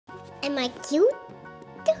Am I cute?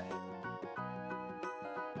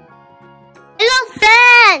 Hello,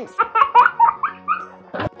 friends!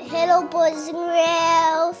 Hello, boys and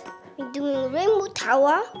girls. We're doing Rainbow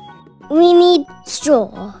Tower. We need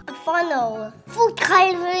straw, a funnel, food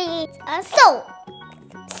coloring, a soap,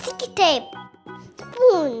 sticky tape,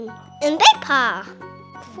 spoon, and paper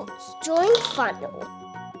for drawing funnel.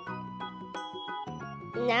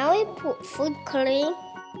 Now we put food coloring.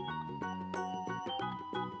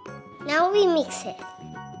 Now we mix it.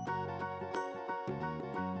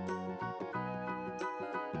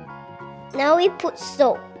 Now we put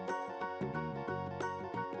soap.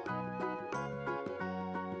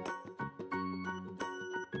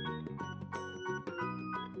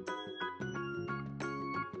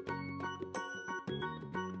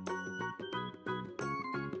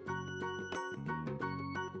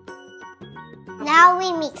 Now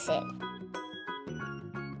we mix it.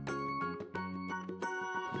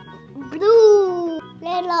 Blue,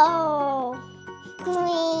 yellow,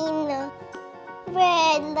 green,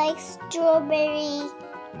 red like strawberry,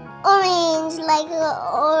 orange like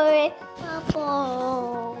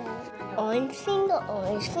apple. Orange finger,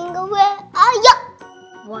 where are you?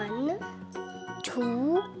 1,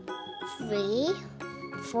 2, 3,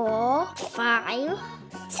 4, 5,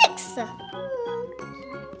 6.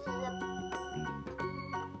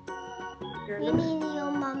 We need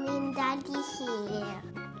your mommy and daddy here.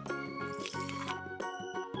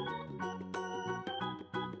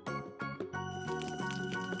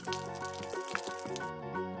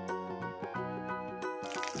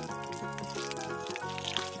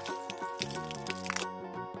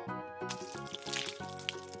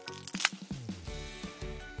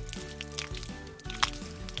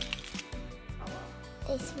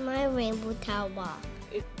 It's my rainbow tower.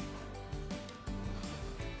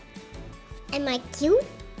 Am I cute?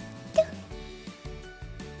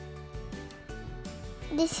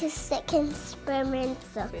 This is second experiment.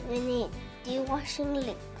 We need dewashing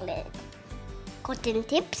liquid, cotton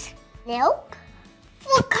tips, milk,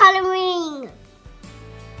 food coloring.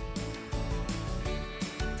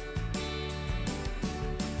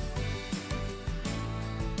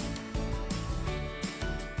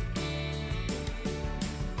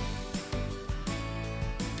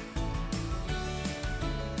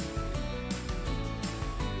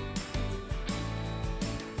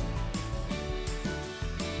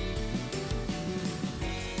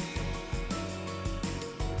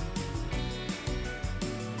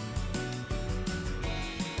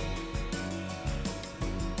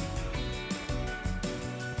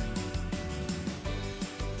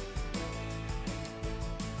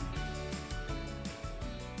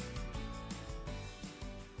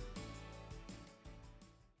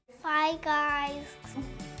 Bye guys.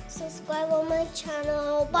 Subscribe on my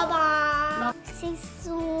channel. Bye bye. See you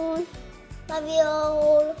soon. Love you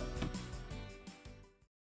all.